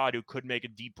 1 shot who could make a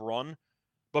deep run.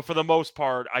 But for the most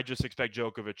part, I just expect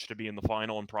Djokovic to be in the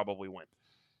final and probably win.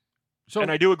 So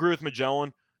And I do agree with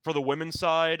Magellan. For the women's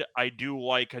side, I do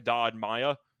like Haddad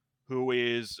Maya, who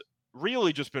is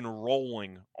really just been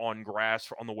rolling on grass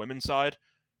on the women's side.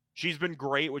 She's been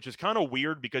great, which is kind of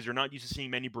weird because you're not used to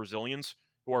seeing many Brazilians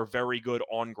who are very good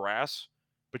on grass.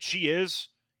 But she is.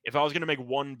 If I was going to make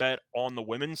one bet on the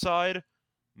women's side,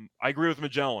 I agree with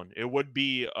Magellan. It would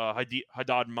be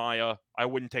Haddad Maya. I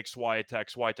wouldn't take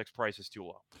Swiatek. Swiatek's price is too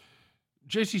low.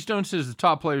 JC Stone says the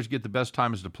top players get the best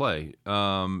times to play.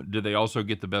 Do they also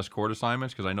get the best court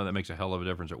assignments? Because I know that makes a hell of a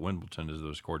difference at Wimbledon, as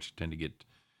those courts tend to get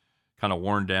kind of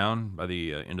worn down by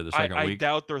the end of the second I week.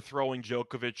 doubt they're throwing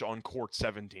Djokovic on court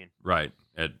 17. Right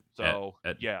at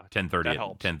Yeah,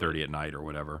 10:30 at night or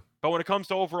whatever. But when it comes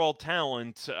to overall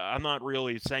talent, I'm not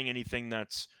really saying anything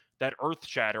that's that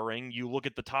earth-shattering. You look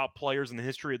at the top players in the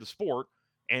history of the sport,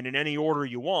 and in any order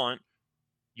you want,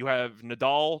 you have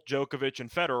Nadal, Djokovic,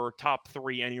 and Federer, top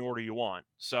three, any order you want.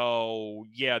 So,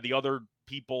 yeah, the other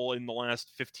people in the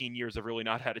last 15 years have really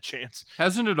not had a chance.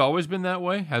 Hasn't it always been that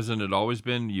way? Hasn't it always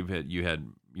been? You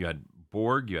had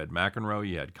Borg, you had McEnroe,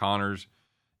 you had Connors,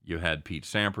 you had Pete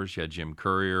Sampras, you had Jim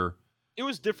Courier. It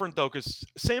was different, though, because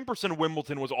Sampras in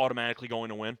Wimbledon was automatically going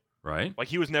to win. Right. Like,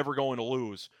 he was never going to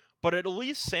lose. But at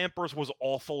least Sampras was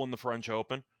awful in the French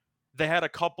Open. They had a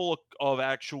couple of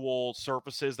actual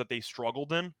surfaces that they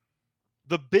struggled in.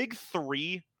 The big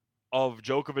three of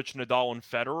Djokovic, Nadal, and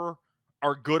Federer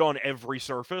are good on every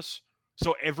surface,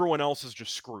 so everyone else is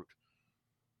just screwed.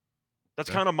 That's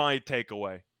kind of my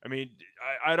takeaway. I mean,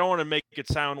 I don't want to make it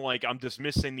sound like I'm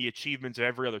dismissing the achievements of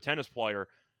every other tennis player,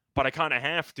 but I kind of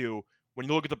have to when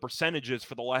you look at the percentages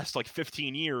for the last,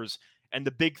 15 years, and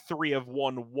the big three have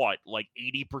won, what,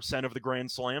 80% of the Grand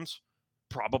Slams?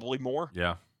 Probably more.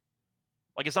 Yeah.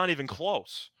 It's not even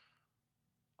close.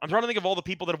 I'm trying to think of all the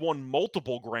people that have won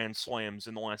multiple Grand Slams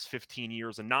in the last 15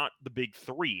 years and not the big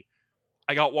three.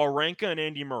 I got Wawrinka and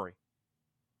Andy Murray.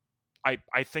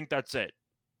 I think that's it.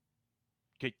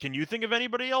 Can you think of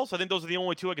anybody else? I think those are the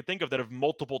only two I could think of that have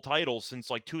multiple titles since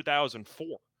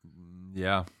 2004.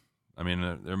 Yeah. I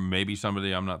mean, there may be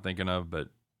somebody I'm not thinking of, but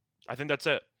I think that's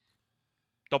it.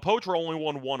 Del Potro only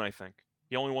won one, I think.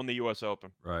 He only won the U.S.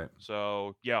 Open. right.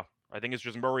 So, yeah, I think it's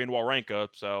just Murray and Wawrinka.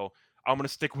 So I'm going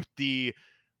to stick with the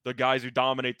guys who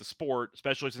dominate the sport,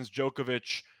 especially since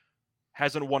Djokovic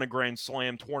hasn't won a Grand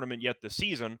Slam tournament yet this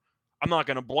season. I'm not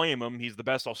going to blame him. He's the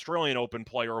best Australian Open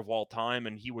player of all time,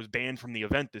 and he was banned from the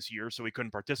event this year, so he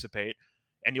couldn't participate.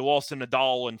 And he lost to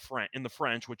Nadal in the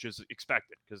French, which is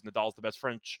expected because Nadal's the best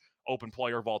French Open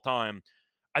player of all time.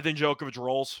 I think Djokovic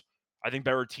rolls. I think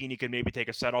Berrettini can maybe take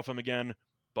a set off him again,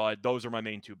 but those are my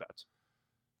main two bets.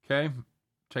 Okay.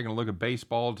 Taking a look at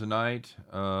baseball tonight.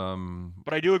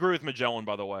 But I do agree with Magellan,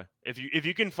 by the way. If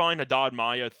you can find Haddad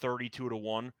Maya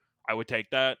 32-1, I would take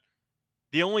that.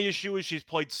 The only issue is she's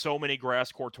played so many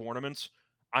grass court tournaments.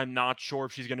 I'm not sure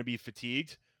if she's going to be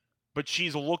fatigued, but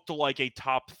she's looked like a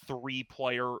top 3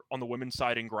 player on the women's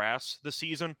side in grass this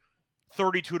season.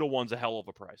 32-1's a hell of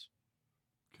a price.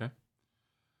 Okay.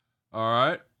 All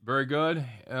right. Very good.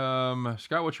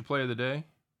 Scott, what's your play of the day?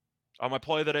 My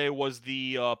play of the day was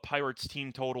the Pirates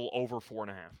team total over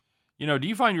 4.5. Do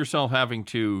you find yourself having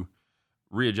to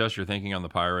readjust your thinking on the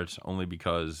Pirates only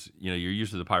because, you're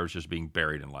used to the Pirates just being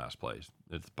buried in last place?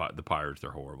 It's the Pirates,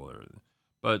 they're horrible.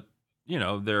 But,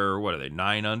 they're what are they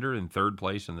 9 under in third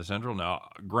place in the Central. Now,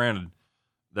 granted,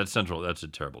 that's a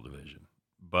terrible division,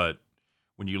 but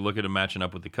when you look at them matching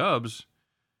up with the Cubs,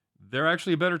 they're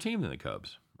actually a better team than the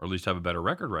Cubs, or at least have a better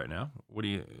record right now.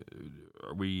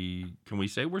 Can we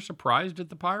say we're surprised at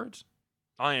the Pirates?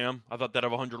 I am. I thought they'd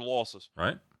have 100 losses.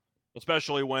 Right.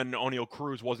 Especially when O'Neal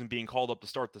Cruz wasn't being called up to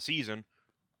start the season.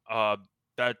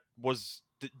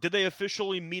 Did they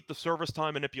officially meet the service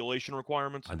time manipulation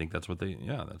requirements? I think that's what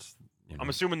that's. I'm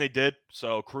assuming they did,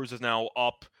 so Cruz is now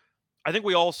up. I think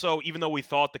we also, even though we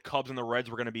thought the Cubs and the Reds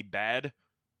were going to be bad,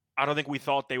 I don't think we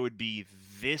thought they would be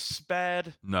this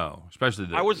bad. No, especially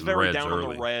I was very Reds down early.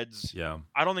 on the Reds. Yeah.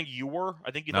 I don't think you were.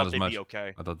 I think you thought they'd be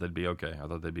okay. I thought they'd be okay. I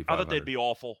thought they'd be 500. I thought they'd be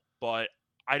awful, but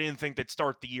I didn't think they'd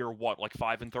start the year, like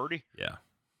 5-30? Yeah.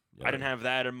 I didn't have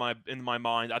that in my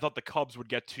mind. I thought the Cubs would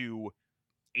get to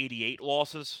 88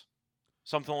 losses,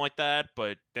 something like that,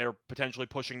 but they're potentially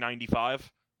pushing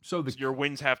 95. So your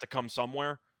wins have to come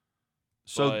somewhere.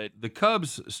 So the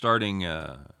Cubs starting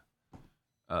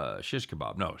shish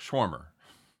kebab. No, Schwarmer.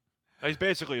 He's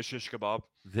basically a shish kebab.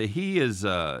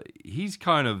 He's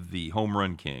kind of the home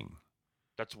run king.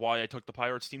 That's why I took the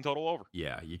Pirates team total over.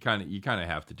 Yeah, you kind of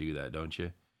have to do that, don't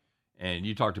you? And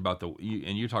you talked about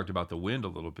the wind a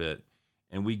little bit,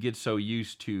 and we get so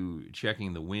used to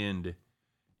checking the wind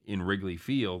in Wrigley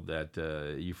Field that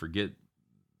you forget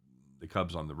the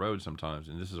Cubs on the road sometimes.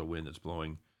 And this is a wind that's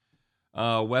blowing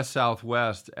west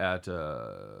southwest at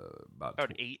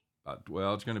about 8.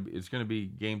 It's gonna be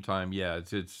game time. Yeah,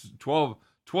 it's 12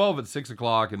 at 6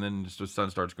 o'clock, and then the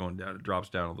sun starts going down. It drops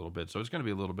down a little bit, so it's gonna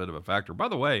be a little bit of a factor. By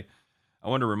the way, I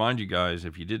want to remind you guys,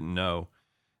 if you didn't know,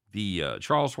 the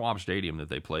Charles Schwab Stadium that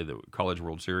they play the College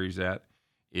World Series at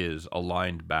is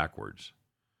aligned backwards.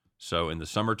 So in the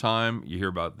summertime, you hear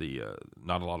about the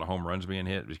not a lot of home runs being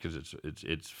hit because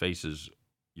it's faces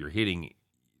you're hitting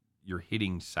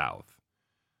south.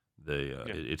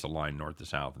 It's aligned north to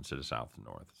south instead of south to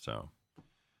north. So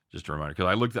just a reminder, because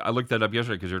I looked that up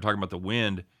yesterday because they were talking about the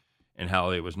wind and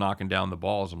how it was knocking down the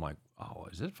balls. I'm like, oh,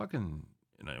 is it fucking?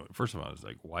 First of all, I was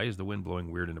like, why is the wind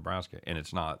blowing weird in Nebraska? And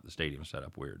it's not. The stadium's set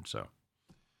up weird. So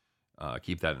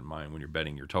keep that in mind when you're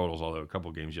betting your totals. Although a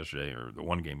couple of games yesterday, or the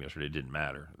one game yesterday, didn't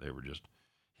matter. They were just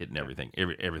hitting everything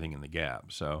in the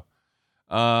gap. So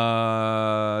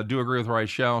do agree with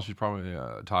Rachel. She's probably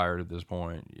tired at this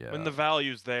point. Yeah. And the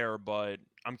value's there, but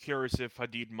I'm curious if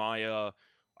Hadid Maya,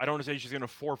 I don't want to say she's going to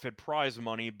forfeit prize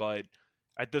money, but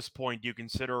at this point, do you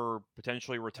consider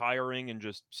potentially retiring and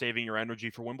just saving your energy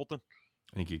for Wimbledon?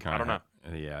 I think you kind of. I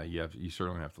don't know. Yeah, you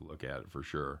certainly have to look at it for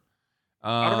sure.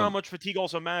 I don't know how much fatigue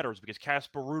also matters because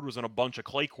Casper Ruud was in a bunch of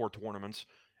clay court tournaments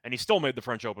and he still made the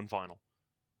French Open final.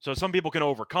 So some people can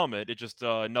overcome it. It's just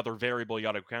another variable you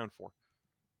got to account for.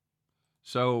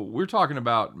 So we're talking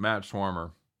about Matt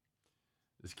Schwarmer,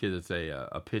 this kid that's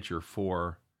a pitcher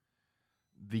for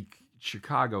the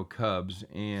Chicago Cubs.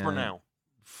 And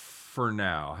For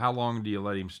now. How long do you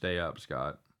let him stay up,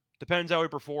 Scott? Depends how he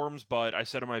performs, but I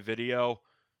said in my video,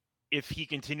 if he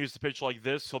continues to pitch like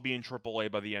this, he'll be in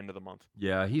AAA by the end of the month.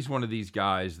 Yeah, he's one of these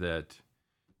guys that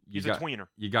he's a tweener.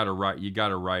 You got to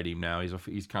write him now.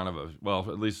 He's kind of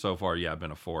at least so far, yeah,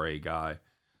 been a 4A guy.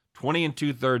 20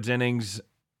 2/3 innings,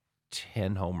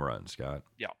 10 home runs, Scott.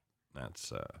 Yeah.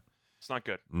 That's it's not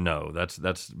good. No, that's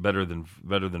better than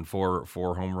four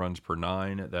home runs per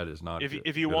 9. That is not.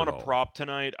 If you want a prop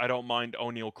tonight, I don't mind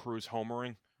O'Neal Cruz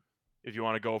homering. If you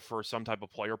want to go for some type of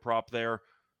player prop there,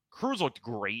 Cruz looked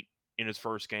great in his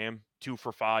first game. 2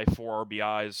 for 5, 4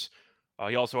 RBIs.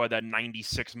 He also had that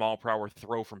 96-mile-per-hour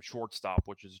throw from shortstop,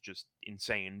 which is just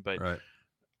insane. But right.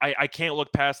 I can't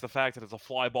look past the fact that it's a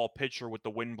fly ball pitcher with the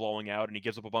wind blowing out, and he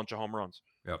gives up a bunch of home runs.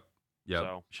 Yep.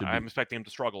 So I'm expecting him to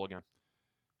struggle again.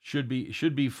 Should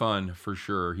be fun for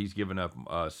sure. He's given up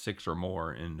 6 or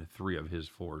more in 3 of his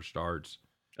 4 starts.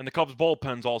 And the Cubs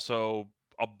bullpen's also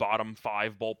a bottom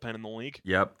 5 bullpen in the league.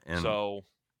 Yep. And so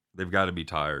they've got to be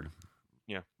tired.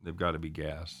 Yeah. They've got to be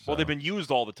gassed. Well, they've been used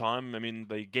all the time. I mean,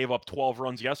 they gave up 12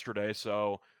 runs yesterday,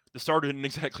 so the starter didn't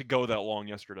exactly go that long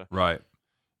yesterday. Right.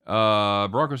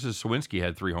 Broncos says Sawinski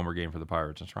had 3 homer game for the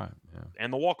Pirates. That's right. Yeah.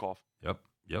 And the walk-off. Yep.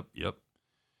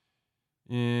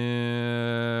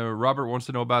 Robert wants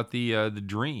to know about the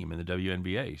dream in the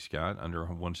WNBA, Scott, under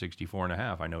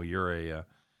 164.5. I know you're a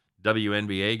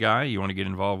WNBA guy. You want to get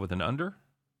involved with an under?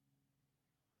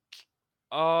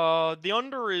 The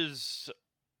under is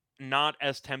not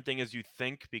as tempting as you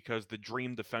think because the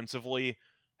Dream defensively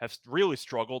have really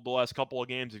struggled the last couple of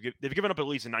games. They've given up at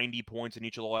least 90 points in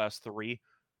each of the last 3.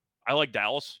 I like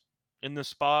Dallas in this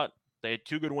spot. They had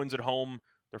 2 good wins at home.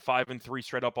 They're 5-3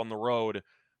 straight up on the road.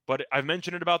 But I've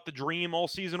mentioned it about the Dream all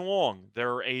season long.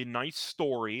 They're a nice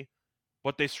story,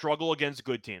 but they struggle against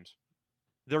good teams.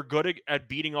 They're good at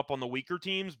beating up on the weaker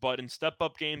teams, but in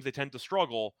step-up games, they tend to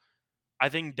struggle. I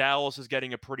think Dallas is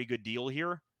getting a pretty good deal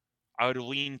here. I would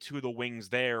lean to the Wings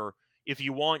there. If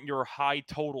you want your high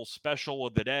total special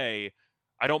of the day,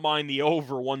 I don't mind the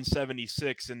over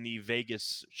 176 in the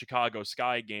Vegas Chicago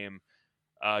Sky game,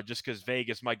 just because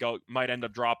Vegas might end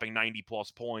up dropping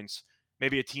 90+ points.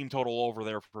 Maybe a team total over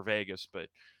there for Vegas, but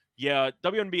yeah,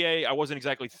 WNBA. I wasn't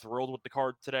exactly thrilled with the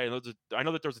card today. I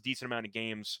know that there's a decent amount of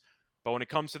games, but when it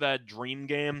comes to that Dream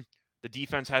game, the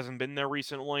defense hasn't been there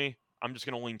recently. I'm just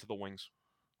going to lean to the Wings.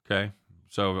 Okay.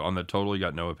 So on the total, you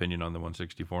got no opinion on the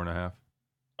 164.5?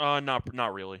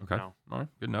 Not really. Okay. No. All right.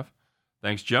 Good enough.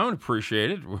 Thanks, Joan.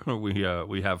 Appreciate it.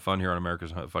 We have fun here on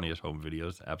America's Funniest Home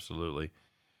Videos. Absolutely.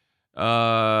 Thoughts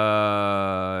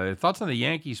on the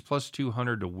Yankees plus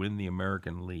 200 to win the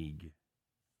American League?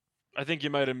 I think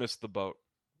you might have missed the boat.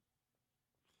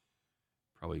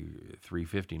 Probably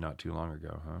 350 not too long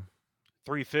ago, huh?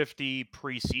 350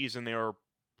 preseason. They were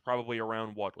probably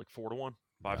around what, like 4-1,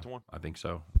 5-1. I think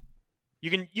so. You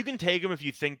can take them if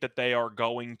you think that they are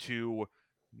going to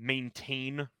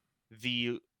maintain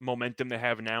the momentum they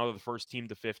have now. They're the first team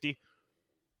to 50,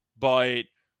 but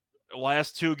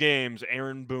last 2 games,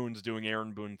 Aaron Boone's doing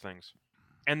Aaron Boone things,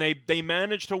 and they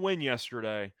managed to win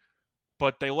yesterday,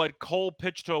 but they let Cole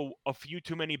pitch to a few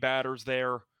too many batters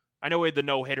there. I know he had the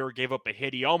no-hitter, gave up a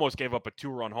hit. He almost gave up a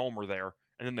 2-run homer there,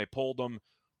 and then they pulled him.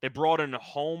 They brought in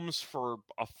Holmes for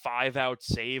a 5-out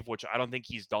save, which I don't think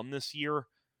he's done this year.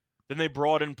 Then they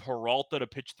brought in Peralta to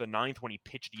pitch the 9th when he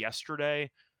pitched yesterday.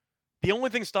 The only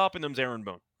thing stopping them is Aaron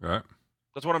Boone. Right.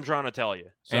 That's what I'm trying to tell you.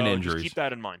 So and injuries. Just keep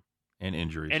that in mind. And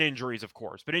injuries. And injuries, of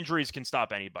course. But injuries can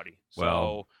stop anybody.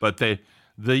 Well, but the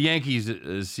Yankees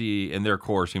see in their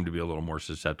core seem to be a little more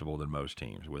susceptible than most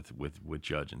teams with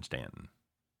Judge and Stanton.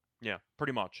 Yeah,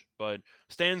 pretty much. But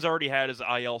Stanton's already had his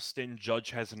IL stint.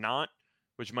 Judge has not,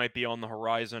 which might be on the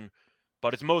horizon.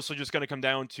 But it's mostly just going to come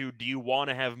down to, do you want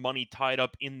to have money tied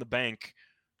up in the bank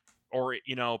or,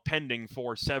 pending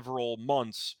for several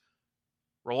months,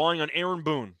 relying on Aaron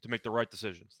Boone to make the right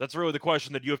decisions? That's really the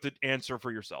question that you have to answer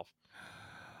for yourself.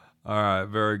 All right,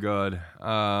 very good.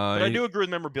 But I do agree with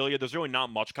memorabilia. There's really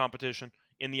not much competition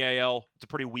in the AL. It's a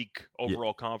pretty weak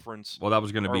overall conference. Well, that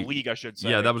was going to be league, I should say.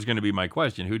 Yeah, that was going to be my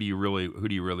question. Who do you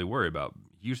really worry about?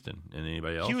 Houston and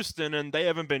anybody else? Houston, and they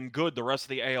haven't been good. The rest of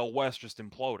the AL West just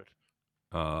imploded.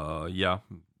 Yeah,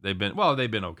 they've been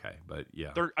okay, but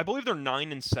yeah, I believe they're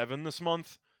 9-7 this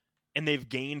month, and they've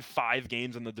gained 5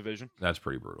 games in the division. That's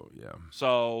pretty brutal. Yeah.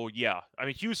 So yeah, I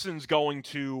mean, Houston's going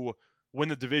to win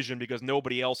the division because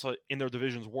nobody else in their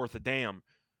division is worth a damn.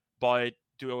 But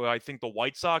do I think the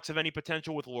White Sox have any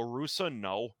potential with La Russa?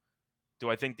 No. Do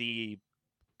I think the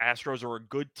Astros are a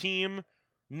good team?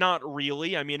 Not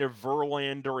really. I mean, if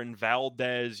Verlander and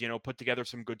Valdez, put together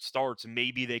some good starts,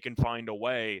 maybe they can find a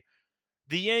way.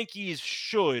 The Yankees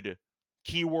should,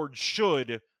 keyword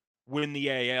should, win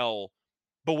the AL,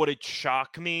 but would it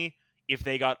shock me if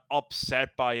they got upset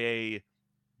by a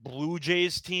Blue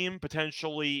Jays team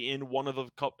potentially in one of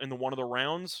the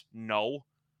rounds? No,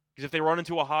 because if they run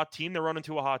into a hot team, they run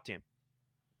into a hot team.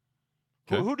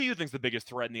 Okay. Who do you think is the biggest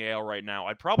threat in the AL right now?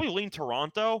 I'd probably lean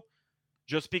Toronto,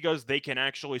 just because they can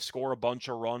actually score a bunch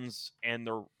of runs and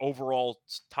their overall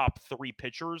top 3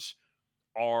 pitchers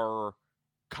are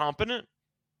competent.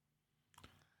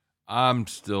 I'm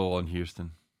still on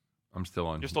Houston.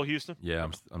 You're still Houston? Yeah,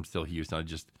 I'm still Houston.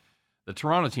 The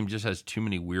Toronto team just has too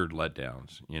many weird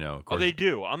letdowns, Of course. They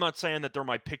do. I'm not saying that they're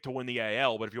my pick to win the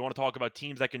AL, but if you want to talk about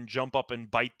teams that can jump up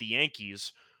and bite the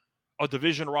Yankees, a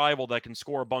division rival that can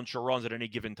score a bunch of runs at any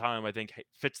given time, I think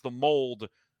fits the mold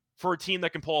for a team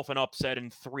that can pull off an upset in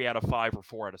 3 out of 5 or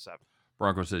 4 out of 7.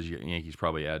 Bronco says Yankees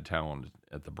probably add talent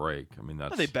at the break. I mean,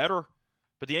 that's... They better.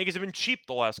 But the Yankees have been cheap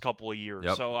the last couple of years,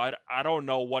 so I don't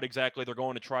know what exactly they're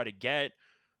going to try to get.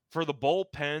 For the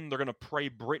bullpen, they're going to pray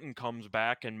Britton comes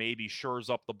back and maybe shores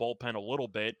up the bullpen a little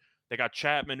bit. They got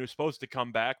Chapman, who's supposed to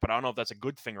come back, but I don't know if that's a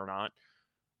good thing or not.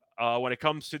 When it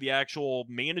comes to the actual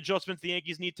main adjustments the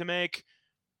Yankees need to make,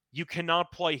 you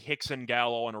cannot play Hicks and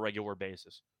Gallo on a regular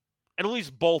basis. At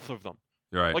least both of them.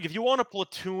 Right. Like, if you want to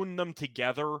platoon them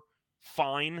together,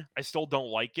 fine. I still don't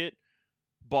like it.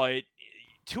 But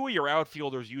 2 of your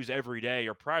outfielders used every day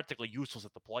are practically useless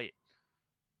at the plate.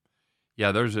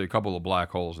 Yeah, there's a couple of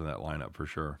black holes in that lineup for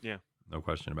sure. Yeah. No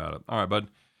question about it. All right, bud.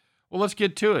 Well, let's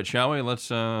get to it, shall we? Let's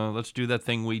do that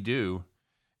thing we do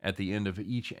at the end of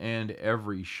each and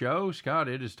every show. Scott,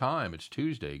 it is time. It's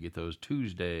Tuesday. Get those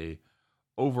Tuesday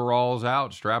overalls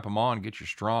out, strap them on, get your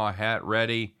straw hat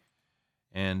ready,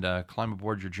 and climb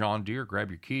aboard your John Deere, grab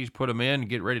your keys, put them in, and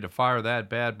get ready to fire that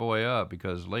bad boy up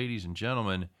because, ladies and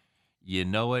gentlemen, you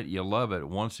know it, you love it.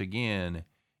 Once again,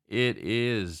 it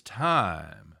is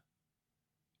time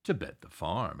to bet the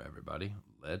farm, everybody.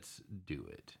 Let's do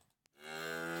it.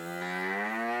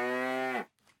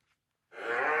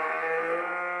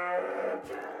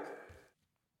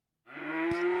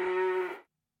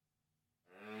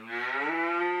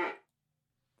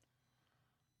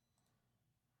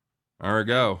 There we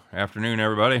go. Afternoon,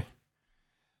 everybody.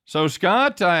 So,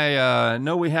 Scott, I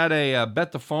know we had a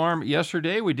bet the farm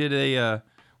yesterday. We did a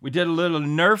little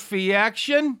Nerfy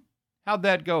action. How'd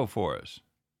that go for us?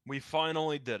 We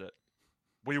finally did it.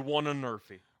 We won a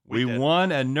Nerfy. We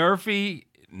won a Nerfy.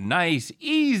 Nice,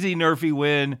 easy Nerfy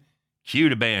win. Cue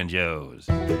the banjos.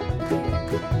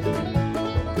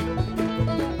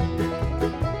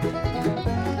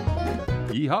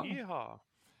 Yeehaw. Yeehaw.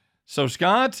 So,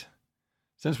 Scott,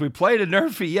 since we played a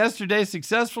Nerfy yesterday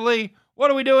successfully, what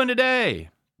are we doing today?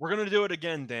 We're going to do it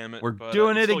again, damn it. We're but,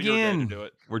 doing it's it still your day to again. do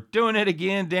it. We're doing it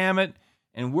again, damn it.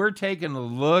 And we're taking a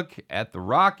look at the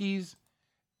Rockies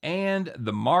and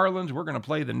the Marlins. We're going to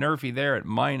play the Nerfy there at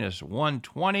minus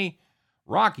 120.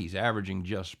 Rockies averaging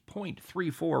just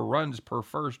 0.34 runs per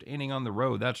first inning on the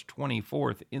road. That's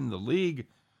 24th in the league.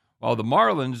 While the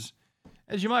Marlins,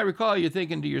 as you might recall, you're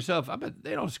thinking to yourself, I bet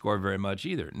they don't score very much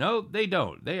either. No, they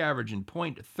don't. They average in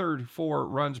 0.34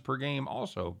 runs per game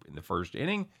also in the first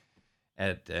inning.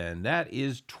 And that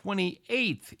is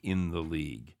 28th in the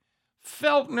league.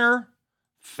 Feltner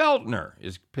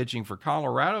is pitching for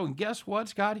Colorado. And guess what,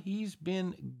 Scott? He's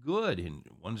been good in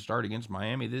one start against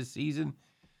Miami this season.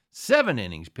 7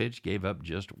 innings pitched, gave up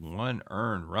just 1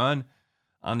 earned run.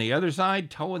 On the other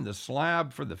side, towing the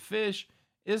slab for the Fish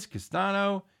is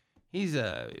Castano. He's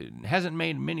hasn't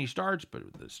made many starts, but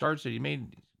the starts that he made,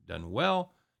 he's done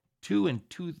well. 10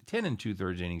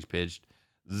 2/3 innings pitched,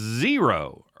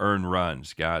 0 earned runs,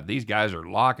 Scott. These guys are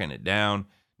locking it down.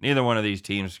 Neither one of these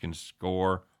teams can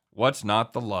score. What's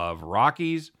not the love?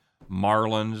 Rockies,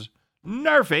 Marlins,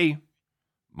 Nerfy,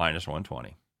 minus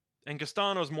 120. And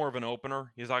Castano's more of an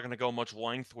opener. He's not going to go much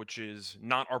length, which is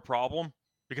not our problem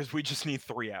because we just need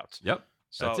 3 outs. Yep.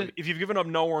 So if you've given up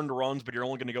no earned runs, but you're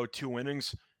only going to go 2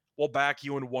 innings, we'll back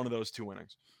you in one of those 2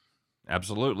 innings.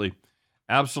 Absolutely.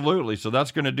 Absolutely. So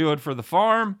that's going to do it for the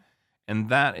farm. And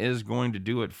that is going to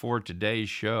do it for today's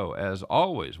show. As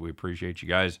always, we appreciate you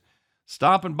guys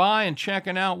stopping by and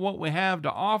checking out what we have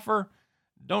to offer.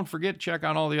 Don't forget to check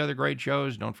out all the other great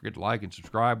shows. Don't forget to like and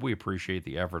subscribe. We appreciate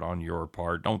the effort on your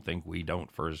part. Don't think we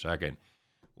don't for a second.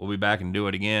 We'll be back and do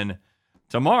it again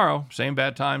tomorrow. Same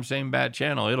bad time, same bad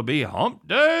channel. It'll be hump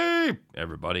day,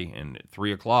 everybody. And at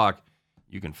 3 o'clock,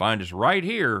 you can find us right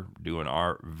here doing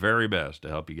our very best to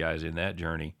help you guys in that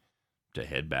journey to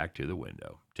head back to the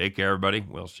window. Take care, everybody.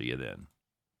 We'll see you then.